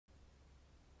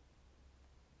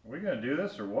we gonna do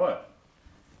this or what?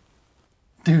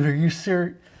 Dude, are you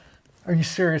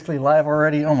seriously live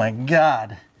already? Oh my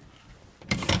God.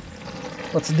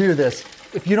 Let's do this.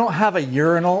 If you don't have a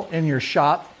urinal in your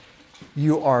shop,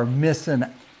 you are missing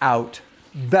out.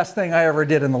 Best thing I ever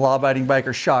did in the law-abiding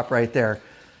biker shop right there.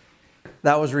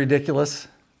 That was ridiculous.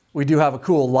 We do have a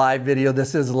cool live video.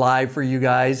 This is live for you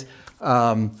guys.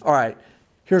 All right,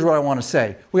 here's what I want to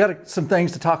say. We got some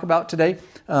things to talk about today.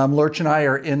 Lurch and I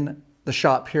are in the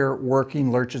shop here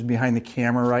working. Lurch is behind the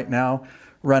camera right now,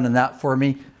 running that for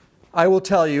me. I will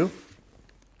tell you,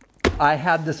 I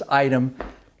had this item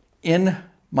in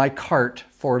my cart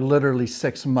for literally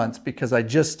 6 months because I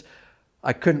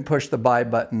couldn't push the buy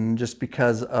button just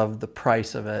because of the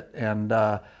price of it. And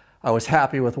I was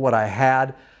happy with what I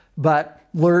had. But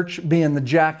Lurch, being the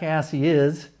jackass he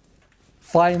is,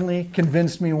 finally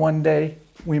convinced me one day.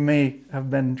 We may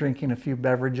have been drinking a few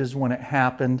beverages when it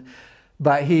happened,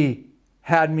 but he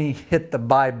had me hit the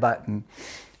buy button.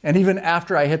 And even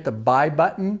after I hit the buy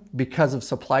button, because of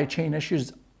supply chain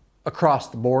issues across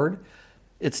the board,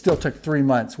 it still took 3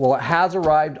 months. Well, it has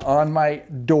arrived on my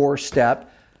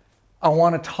doorstep. I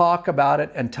want to talk about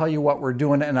it and tell you what we're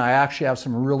doing, and I actually have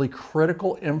some really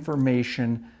critical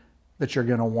information that you're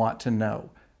going to want to know.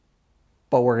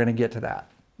 But we're going to get to that.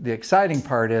 The exciting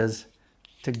part is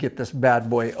to get this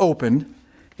bad boy opened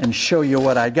and show you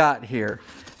what I got here.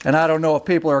 And I don't know if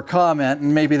people are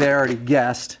commenting, maybe they already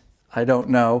guessed. I don't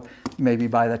know, maybe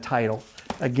by the title.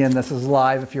 Again, this is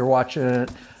live. If you're watching it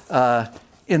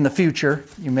in the future,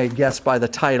 you may guess by the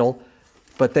title.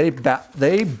 But they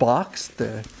boxed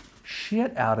the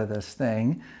shit out of this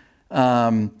thing.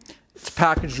 It's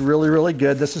packaged really, really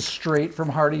good. This is straight from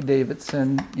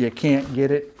Harley-Davidson. You can't get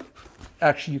it.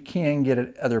 Actually, you can get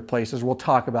it other places. We'll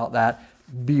talk about that.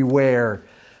 Beware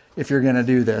if you're going to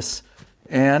do this.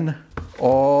 And,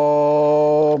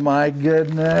 oh my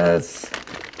goodness.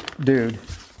 Dude,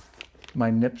 my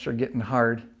nips are getting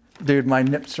hard. Dude, my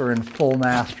nips are in full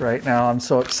mast right now. I'm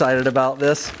so excited about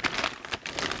this.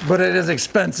 But it is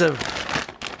expensive.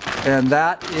 And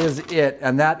that is it.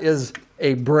 And that is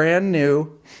a brand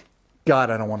new, God,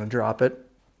 I don't want to drop it.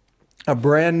 A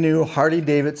brand new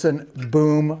Harley-Davidson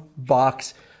Boom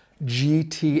Box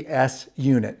GTS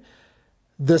unit.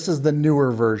 This is the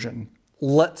newer version.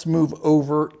 Let's move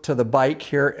over to the bike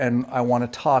here, and I want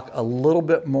to talk a little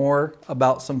bit more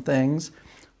about some things.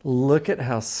 Look at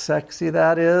how sexy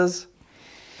that is.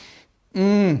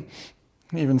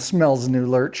 Even smells new,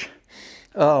 Lurch.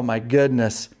 Oh my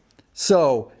goodness.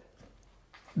 So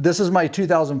this is my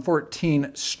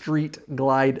 2014 Street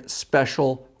Glide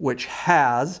Special, which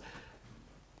has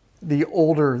the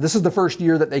older, this is the first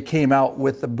year that they came out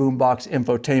with the Boom Box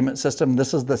infotainment system.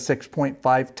 This is the 6.5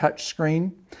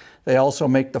 touchscreen. They also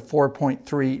make the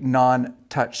 4.3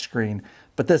 non-touchscreen,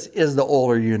 but this is the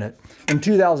older unit. In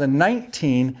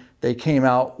 2019, they came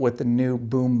out with the new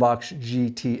Boom Box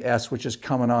GTS, which is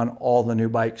coming on all the new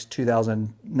bikes,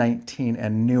 2019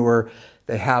 and newer.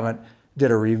 They haven't did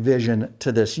a revision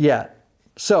to this yet.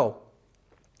 So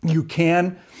you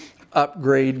can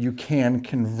upgrade, you can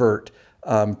convert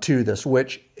to this,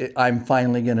 which I'm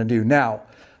finally gonna do. Now,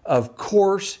 of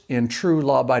course, in true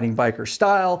law-abiding biker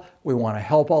style, we want to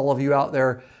help all of you out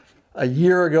there. A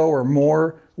year ago or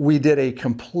more, we did a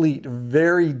complete,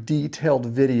 very detailed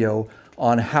video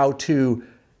on how to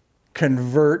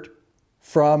convert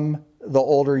from the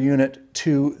older unit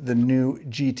to the new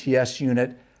GTS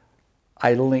unit.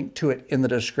 I linked to it in the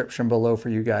description below for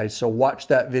you guys. So watch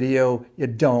that video. You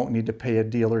don't need to pay a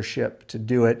dealership to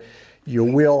do it. You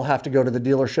will have to go to the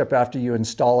dealership after you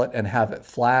install it and have it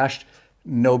flashed.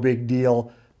 No big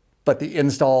deal, but the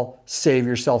install, save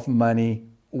yourself money.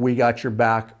 We got your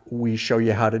back. We show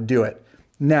you how to do it.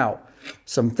 Now,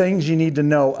 some things you need to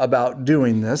know about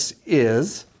doing this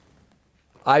is,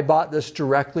 I bought this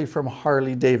directly from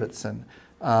Harley-Davidson,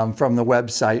 from the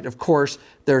website. Of course,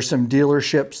 there's some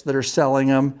dealerships that are selling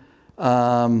them.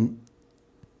 I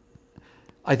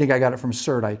think I got it from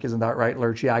Surdike, isn't that right,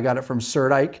 Lurch? Yeah, I got it from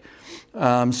Surdike.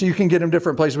 So you can get them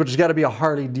different places, but it's got to be a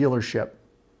Harley dealership.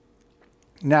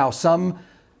 Now, some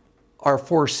are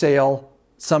for sale.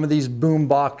 Some of these Boom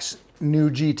Box new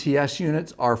GTS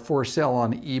units are for sale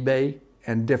on eBay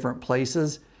and different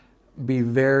places. Be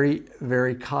very,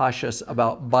 very cautious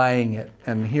about buying it.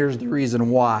 And here's the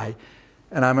reason why.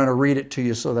 And I'm going to read it to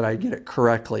you so that I get it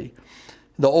correctly.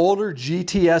 The older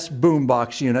GTS Boom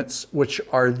Box units, which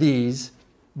are these,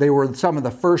 they were some of the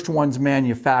first ones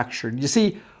manufactured. You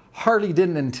see, Harley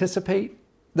didn't anticipate,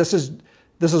 this is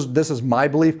my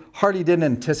belief, Harley didn't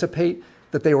anticipate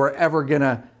that they were ever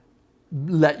gonna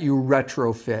let you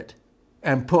retrofit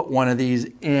and put one of these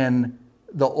in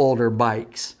the older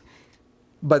bikes.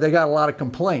 but they got a lot of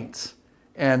complaints.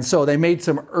 And so they made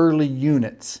some early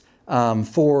units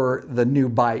for the new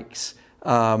bikes.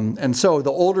 And so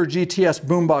the older GTS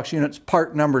Boom Box units,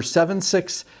 part number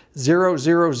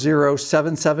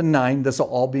 7600779, this will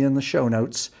all be in the show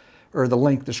notes, or the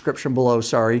link description below,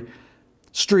 sorry,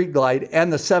 Street Glide,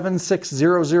 and the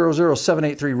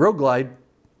 7600783 Road Glide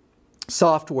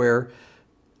software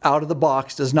out of the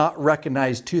box does not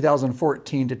recognize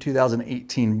 2014 to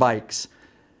 2018 bikes.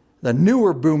 The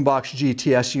newer Boom Box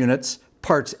GTS units,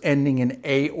 parts ending in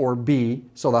A or B,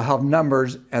 so they'll have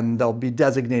numbers and they'll be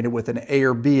designated with an A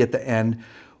or B at the end,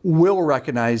 will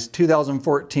recognize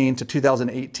 2014 to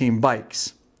 2018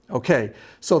 bikes. Okay,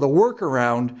 so the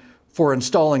workaround for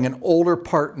installing an older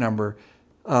part number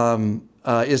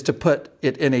is to put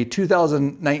it in a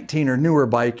 2019 or newer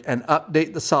bike and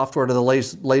update the software to the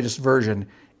latest version.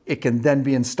 It can then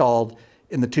be installed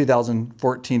in the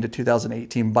 2014 to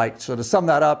 2018 bike. So to sum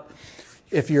that up,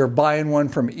 if you're buying one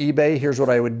from eBay, here's what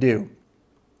I would do.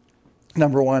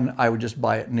 Number one, I would just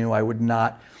buy it new. I would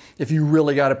not, if you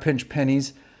really got to pinch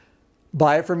pennies,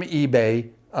 buy it from eBay.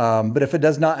 But if it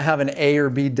does not have an A or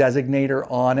B designator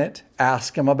on it,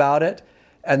 ask them about it,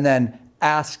 and then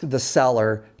ask the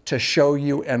seller to show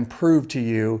you and prove to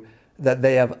you that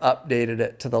they have updated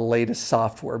it to the latest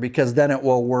software, because then it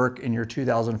will work in your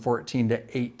 2014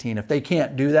 to 18. If they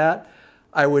can't do that,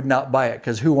 I would not buy it,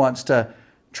 because who wants to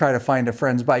try to find a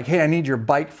friend's bike? Hey, I need your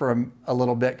bike for a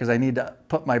little bit because I need to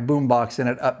put my boom box in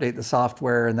it, update the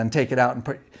software, and then take it out and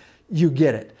put, you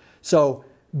get it. So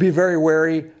be very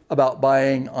wary about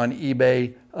buying on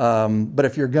eBay. But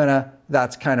if you're gonna,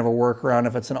 that's kind of a workaround.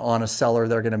 If it's an honest seller,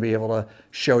 they're gonna be able to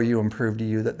show you and prove to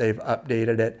you that they've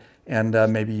updated it, and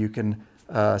maybe you can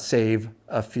save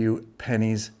a few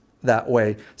pennies that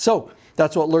way. So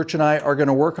that's what Lurch and I are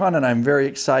gonna work on, and I'm very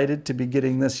excited to be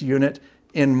getting this unit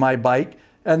in my bike.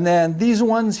 And then these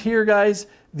ones here, guys,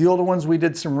 the older ones, we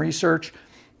did some research.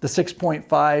 The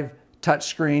 6.5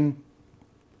 touchscreen,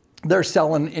 they're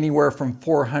selling anywhere from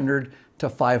 $400 to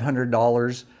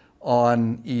 $500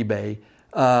 on eBay.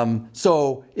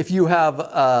 So if you have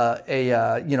a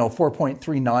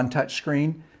 4.3 non-touch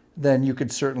screen, then you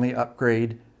could certainly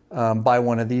upgrade, buy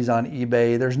one of these on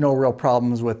eBay. There's no real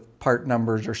problems with part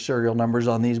numbers or serial numbers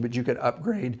on these, but you could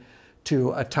upgrade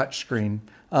to a touch screen.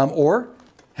 Or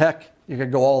heck, you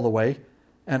could go all the way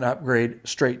and upgrade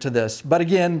straight to this. But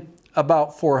again,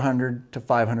 about $400 to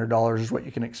 $500 is what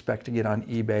you can expect to get on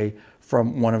eBay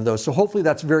from one of those. So hopefully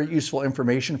that's very useful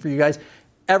information for you guys.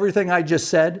 Everything I just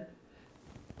said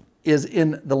is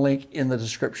in the link in the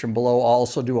description below. I'll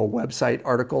also do a website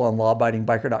article on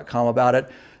lawabidingbiker.com about it,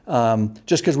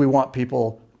 just because we want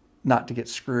people not to get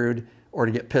screwed or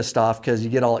to get pissed off because you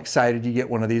get all excited, you get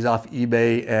one of these off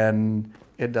eBay and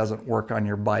it doesn't work on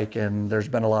your bike, and there's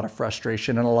been a lot of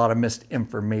frustration and a lot of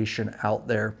misinformation out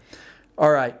there.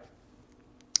 All right,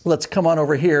 let's come on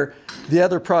over here. The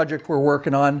other project we're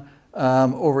working on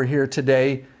over here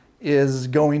today is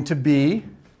going to be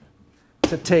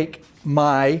to take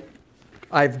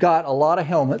I've got a lot of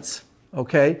helmets,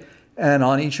 okay? And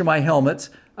on each of my helmets,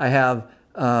 I have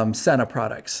SENA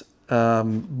products,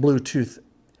 Bluetooth,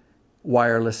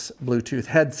 wireless Bluetooth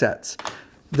headsets.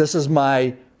 This is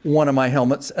one of my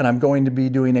helmets, and I'm going to be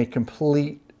doing a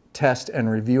complete test and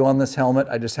review on this helmet.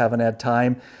 I just haven't had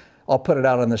time. I'll put it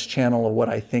out on this channel of what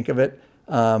I think of it.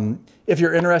 If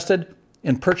you're interested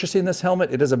in purchasing this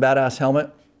helmet, it is a badass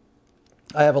helmet.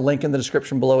 I have a link in the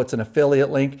description below. It's an affiliate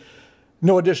link.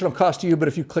 No additional cost to you, but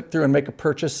if you click through and make a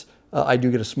purchase, I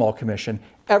do get a small commission.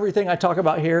 Everything I talk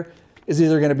about here is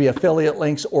either going to be affiliate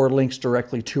links or links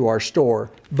directly to our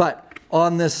store. But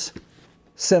on this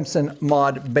Simpson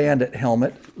Mod Bandit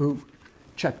helmet, ooh,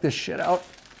 check this shit out.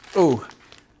 Ooh,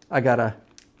 I got a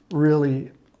really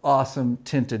awesome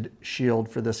tinted shield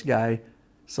for this guy.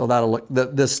 So that'll look,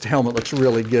 this helmet looks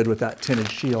really good with that tinted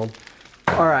shield.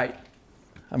 All right,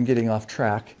 I'm getting off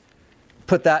track.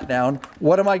 Put that down.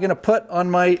 What am I going to put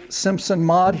on my Simpson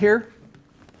Mod here?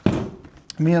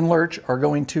 Me and Lurch are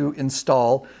going to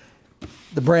install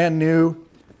the brand new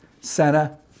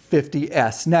SENA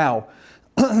 50S. Now,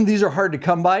 these are hard to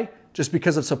come by just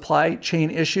because of supply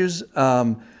chain issues.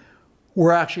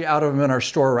 We're actually out of them in our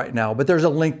store right now, but there's a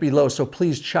link below, so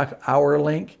please check our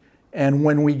link. And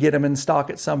when we get them in stock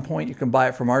at some point, you can buy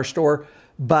it from our store.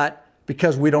 But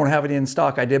because we don't have it in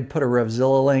stock, I did put a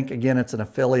Revzilla link. Again, it's an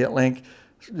affiliate link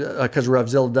because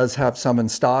Revzilla does have some in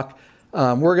stock.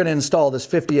 We're going to install this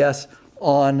 50S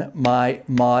on my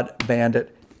Mod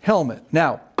Bandit helmet.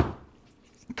 Now, a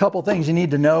couple things you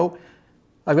need to know.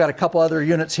 I've got a couple other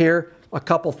units here, a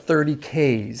couple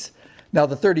 30Ks. Now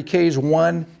the 30Ks,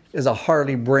 one is a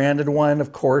Harley branded one.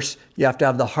 Of course, you have to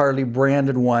have the Harley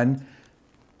branded one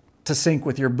to sync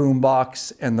with your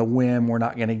boombox and the WIM. We're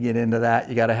not going to get into that.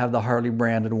 You got to have the Harley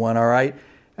branded one, all right?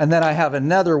 And then I have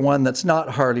another one that's not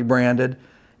Harley branded,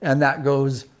 and that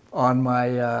goes on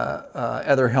my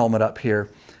other helmet up here.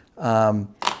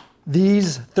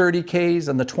 These 30Ks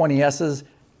and the 20Ss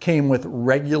came with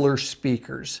regular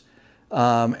speakers,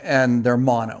 and they're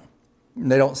mono.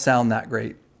 They don't sound that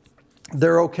great.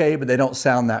 They're okay, but they don't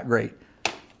sound that great.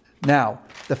 Now,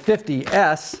 the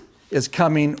 50S is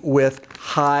coming with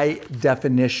high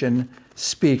definition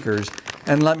speakers.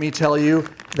 And let me tell you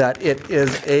that it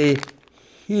is a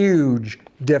huge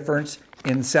difference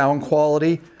in sound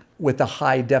quality with the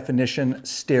high definition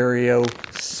stereo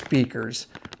speakers.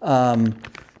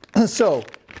 So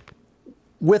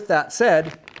with that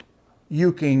said,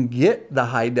 you can get the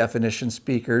high definition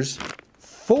speakers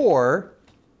for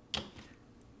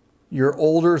your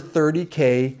older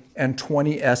 30K and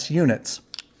 20S units.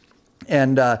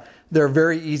 And they're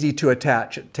very easy to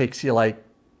attach. It takes you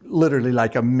literally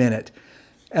like a minute.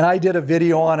 And I did a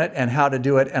video on it and how to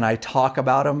do it, and I talk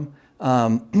about them.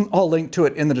 I'll link to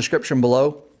it in the description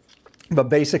below. But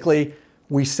basically,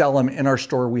 we sell them in our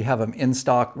store. We have them in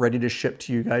stock, ready to ship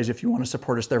to you guys if you want to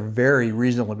support us. They're very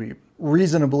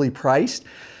reasonably priced.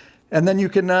 And then you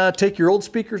can take your old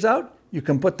speakers out. You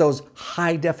can put those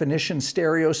high definition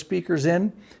stereo speakers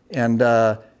in, and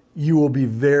you will be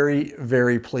very,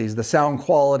 very pleased. The sound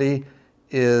quality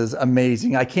is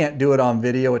amazing. I can't do it on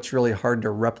video. It's really hard to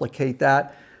replicate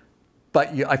that. But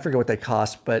I forget what they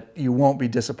cost, but you won't be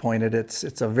disappointed.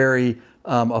 It's a very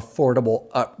affordable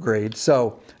upgrade.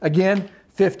 So again,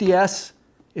 50S,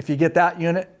 if you get that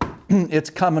unit, it's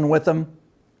coming with them.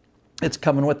 It's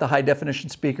coming with the high definition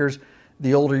speakers.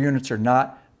 The older units are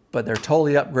not, but they're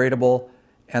totally upgradable,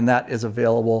 and that is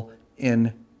available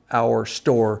in our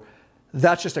store.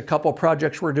 That's just a couple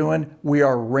projects we're doing. We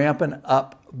are ramping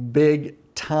up big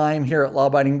time here at Law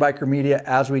Abiding Biker Media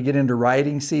as we get into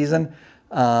riding season.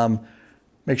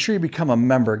 Make sure you become a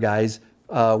member, guys.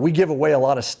 We give away a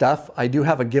lot of stuff. I do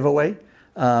have a giveaway.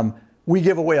 We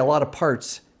give away a lot of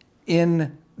parts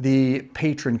in the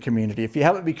patron community. If you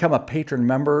haven't become a patron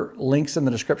member, links in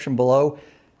the description below.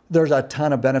 There's a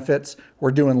ton of benefits.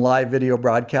 We're doing live video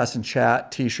broadcasts and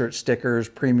chat, t-shirt stickers,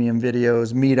 premium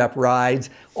videos, meetup rides,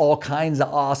 all kinds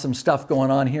of awesome stuff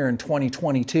going on here in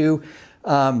 2022.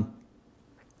 And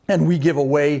we give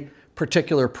away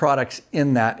particular products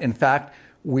in that. In fact,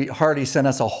 Harley sent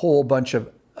us a whole bunch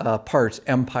of parts,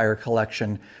 Empire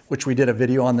Collection, which we did a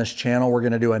video on this channel. We're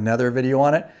going to do another video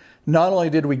on it. Not only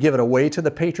did we give it away to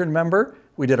the patron member,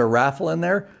 we did a raffle in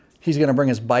there. He's going to bring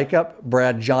his bike up,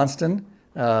 Brad Johnston,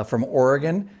 from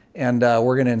Oregon, and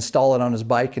we're going to install it on his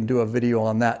bike and do a video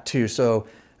on that too. So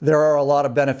there are a lot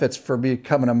of benefits for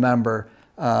becoming a member.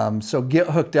 So get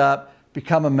hooked up,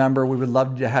 become a member. We would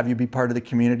love to have you be part of the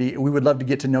community. We would love to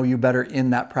get to know you better in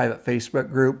that private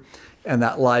Facebook group and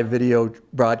that live video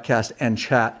broadcast and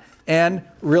chat. And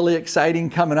really exciting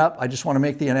coming up, I just want to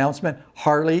make the announcement,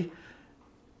 Harley,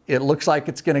 it looks like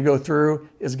it's going to go through,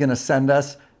 is going to send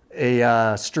us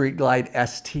a Street Glide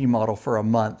ST model for a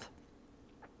month.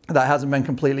 That hasn't been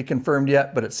completely confirmed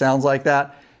yet, but it sounds like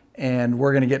that. And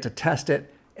we're going to get to test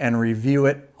it and review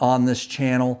it on this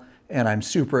channel. And I'm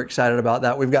super excited about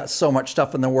that. We've got so much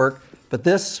stuff in the work, but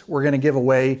this we're going to give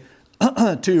away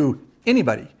to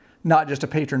anybody, not just a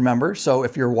patron member. So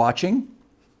if you're watching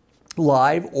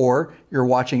live or you're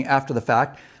watching after the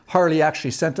fact, Harley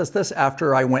actually sent us this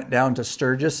after I went down to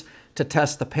Sturgis to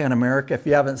test the Pan America. If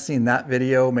you haven't seen that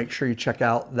video, make sure you check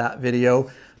out that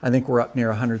video. I think we're up near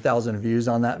 100,000 views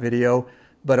on that video,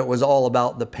 but it was all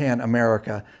about the Pan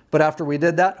America. But after we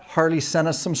did that, Harley sent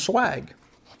us some swag.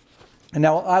 And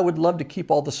now I would love to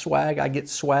keep all the swag. I get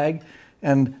swag,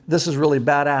 and this is really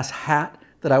badass hat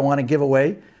that I want to give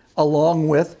away, along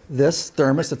with this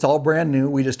thermos. It's all brand new.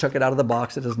 We just took it out of the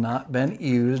box. It has not been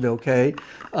used, okay?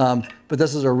 But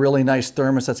this is a really nice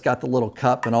thermos that's got the little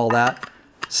cup and all that.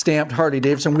 Stamped Harley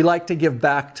Davidson. We like to give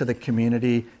back to the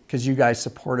community because you guys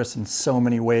support us in so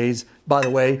many ways. By the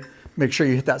way, make sure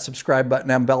you hit that subscribe button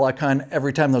and bell icon.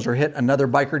 Every time those are hit, another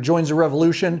biker joins the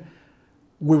revolution.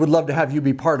 We would love to have you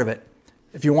be part of it.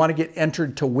 If you want to get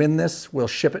entered to win this, we'll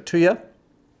ship it to you.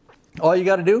 All you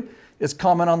got to do is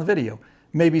comment on the video.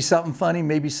 Maybe something funny,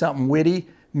 maybe something witty,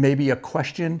 maybe a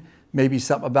question, maybe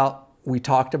something about we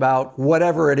talked about,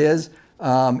 whatever it is.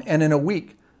 And in a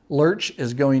week, Lurch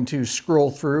is going to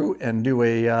scroll through and do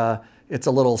it's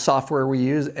a little software we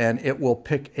use, and it will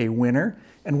pick a winner.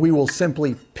 And we will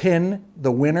simply pin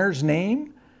the winner's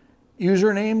name,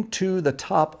 username to the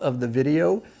top of the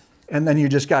video. And then you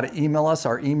just got to email us.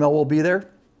 Our email will be there.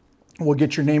 We'll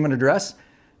get your name and address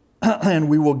and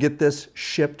we will get this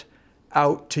shipped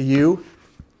out to you.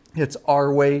 It's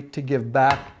our way to give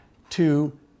back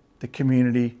to the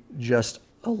community just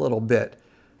a little bit.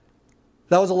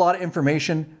 That was a lot of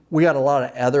information. We got a lot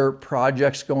of other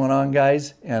projects going on,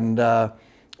 guys, and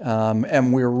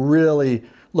we're really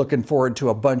looking forward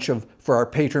to for our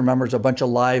Patreon members, a bunch of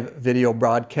live video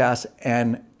broadcasts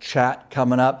and chat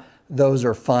coming up. Those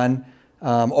are fun.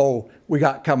 We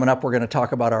got coming up, we're going to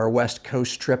talk about our West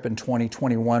Coast trip in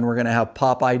 2021. We're going to have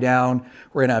Popeye down.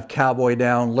 We're going to have Cowboy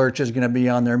down. Lurch is going to be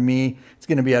on there. It's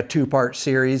going to be a 2-part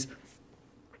series.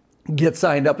 Get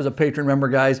signed up as a patron member,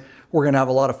 guys. We're going to have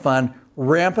a lot of fun.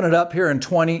 Ramping it up here in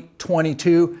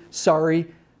 2022.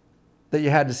 Sorry that you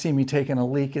had to see me taking a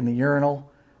leak in the urinal.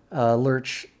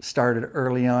 Lurch started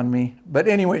early on me. But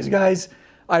anyways, guys,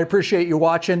 I appreciate you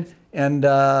watching. And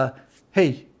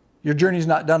hey, your journey's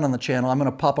not done on the channel. I'm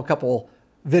going to pop a couple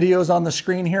videos on the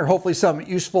screen here. Hopefully something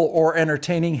useful or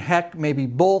entertaining. Heck, maybe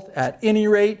both. At any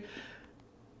rate,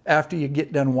 after you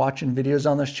get done watching videos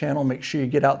on this channel, make sure you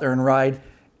get out there and ride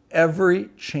every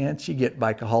chance you get,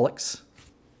 bikeaholics.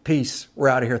 Peace. We're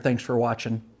out of here. Thanks for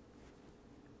watching.